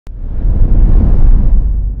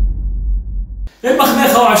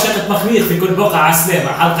المخماخ هو عشاقة مخميخ في كل بقعة على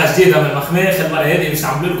السلامة. حلقة جديدة من المخماخ. المرة هذه باش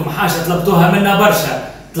نعملوا لكم حاجة طلبتوها منا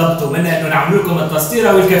برشا، طلبتوا منا انه نعملوا لكم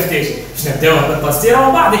التسطيرة والكفتاجي. باش نبداوها بالتسطيرة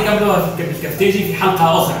ومن بعد نكملوها بالكفتاجي في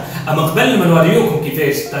حلقة أخرى. أما قبل ما نوريوكم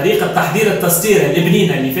كيفاش طريقة تحضير التسطيرة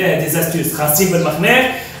البنينة اللي فيها ديزاستيوس خاصين بالمخماخ،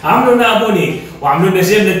 عملوا لنا ابوني وعملوا لنا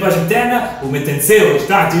جيم للباج نتاعنا، وما تنساوش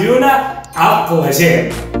تعطيونا عق وجام.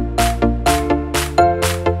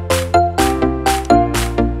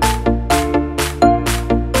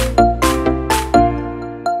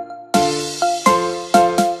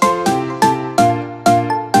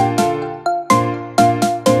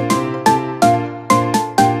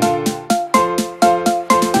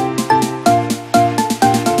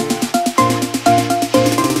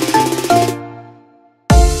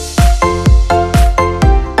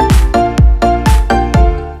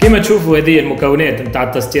 كما تشوفوا هذه المكونات نتاع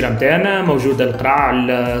التسطيره نتاعنا. موجوده القرع،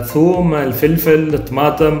 الثوم، الفلفل،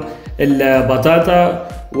 الطماطم، البطاطا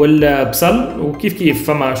والبصل، وكيف كيف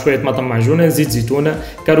فما شويه طماطم معجونه، زيت زيتونه،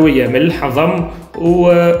 كرويه، ملح، ضم،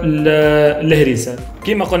 والهريسه.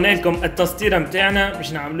 كما قلنا لكم التسطيره نتاعنا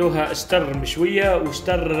باش نعملوها شطر مشويه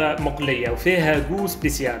وشطر مقليه، وفيها جو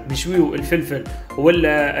سبيسيال. نشويو الفلفل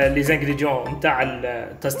ولا لي زانغريديون نتاع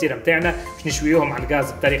التسطيره نتاعنا، باش نشويوهم على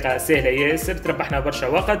الغاز بطريقه سهله ياسر، تربحنا برشا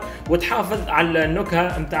وقت وتحافظ على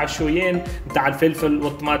النكهه نتاع الشويان نتاع الفلفل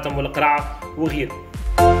والطماطم والقرع وغيره.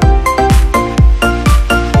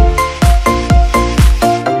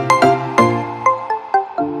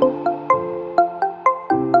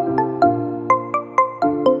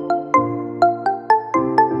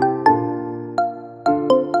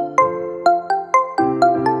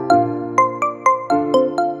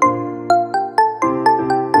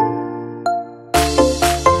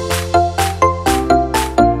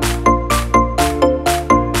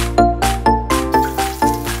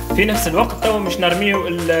 في نفس الوقت توا مش نرميو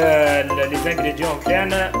لي زانغريديون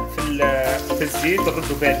تاعنا في الزيت،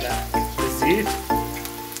 نردو بالنا في الزيت.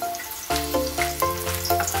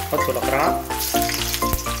 نحطو القرع،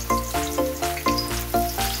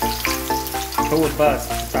 هو الباس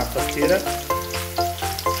تاع التسطيره،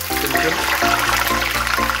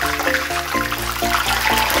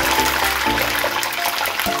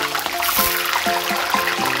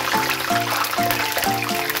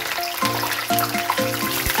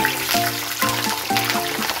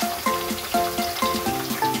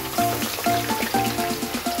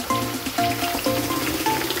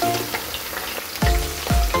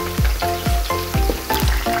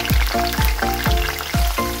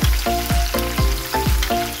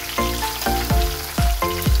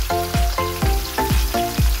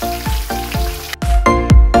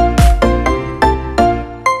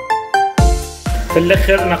 في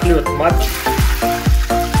الاخر نقليو الطماط.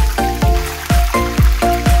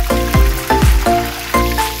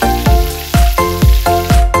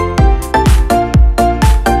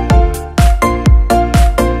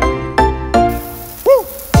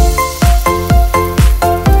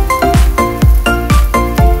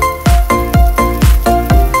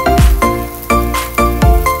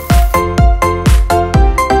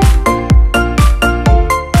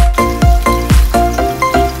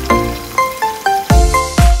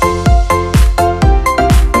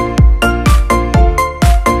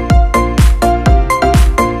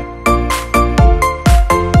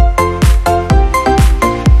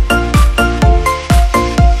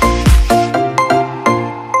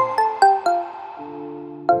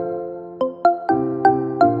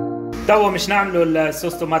 توا مش نعملوا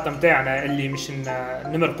الصوص طماطم تاعنا اللي مش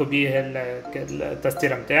نمرقوا بيه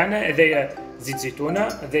التسطيره نتاعنا. هذايا زيت زيتونه،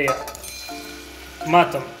 هذايا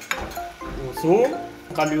طماطم وثوم،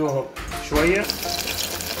 نقليوهم شويه،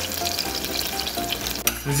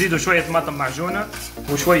 نزيدوا شويه طماطم معجونه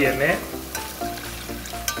وشويه ماء،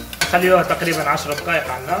 نخليوها تقريبا 10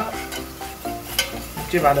 دقائق على النار،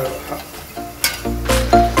 تجيب على روحها.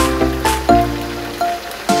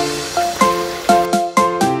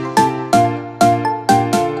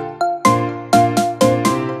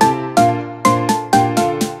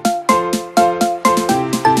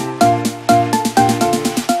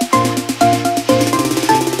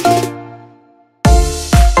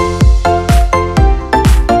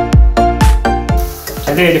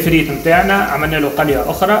 هذا الفريت نتاعنا عملنا له قليه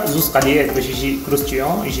اخرى، زوز قليات باش يجي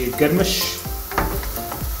كروستيون، يجي يتقرمش.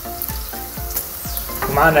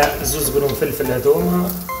 ومعنا زوز قرون فلفل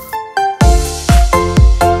هذوما.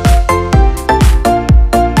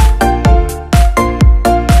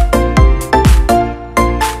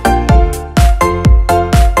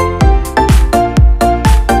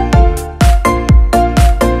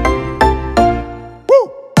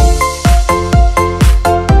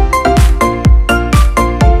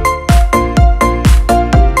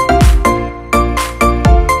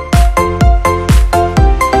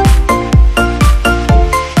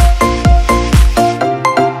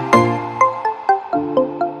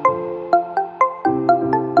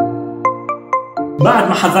 بعد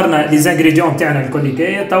ما حضرنا لي زانغريديون تاعنا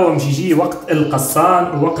الكل توا مش يجي وقت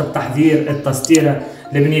القصان ووقت تحضير التستيره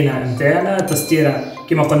البنينه نتاعنا. تستيره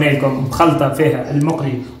كما قلنا لكم مخلطه فيها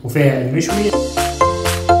المقلي وفيها المشوي.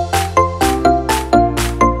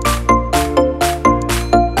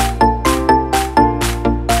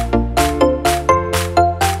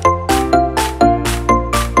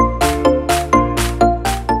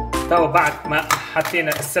 توا بعد ما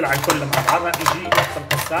حطينا السلعه الكل مع بعضها يجي وقت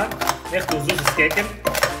القصان ناخذوا زوز سكاكل،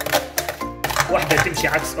 واحدة تمشي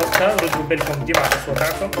عكس أختها، ردوا بالكم ديما على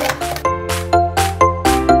أصواتكم.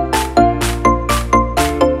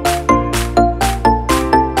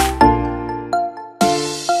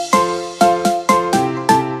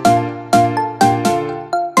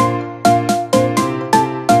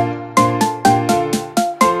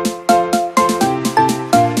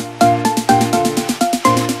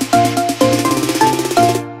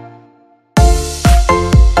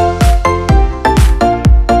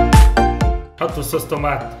 نحطوا صوص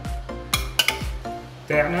طماط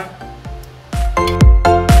تاعنا.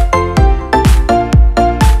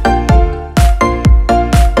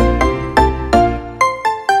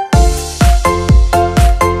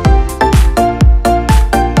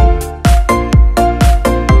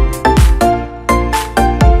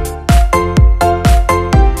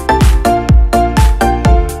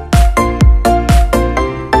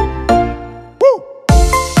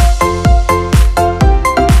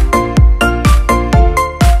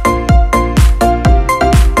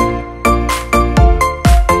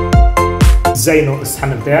 زينوا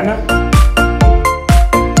الصحن بتاعنا.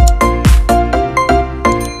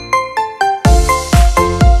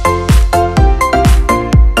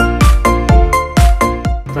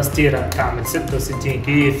 تستيرة تعمل 66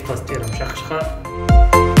 كيف، تستيرة مشخشخة.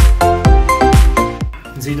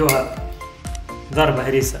 نزيدوها ضربة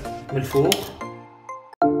هريسة من الفوق.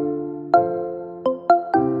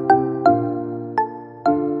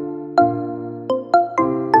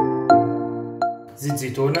 زيت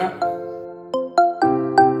زيتونة.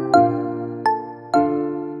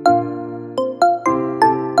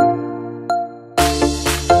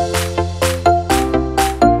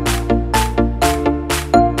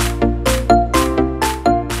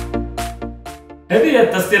 هذه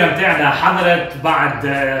التستيرة متاعنا حضرت بعد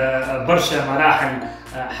برشا مراحل،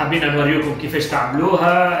 حبينا نوريكم كيفاش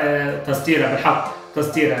تعملوها. تستيرة بالحق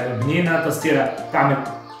تستيرة بنينة، تستيرة تعمل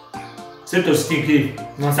 66 كيف.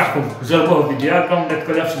 ننصحكم جربوها بفيديوهاتكم، ما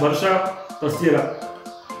تكلفش برشا. تستيرة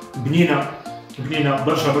بنينة بنينة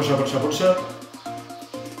برشا برشا برشا برشا.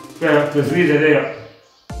 فيها تزويد هذايا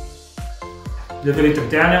الفريت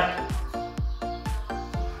متاعنا.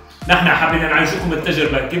 نحن حابين نعيشوكم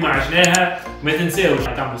التجربة كما عشناها. ما تنساوش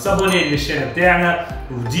تعملوا صابوني للشانل بتاعنا،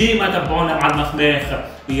 وديما تابعونا مع المخماخ.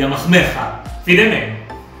 هي مخماخة في الأمان.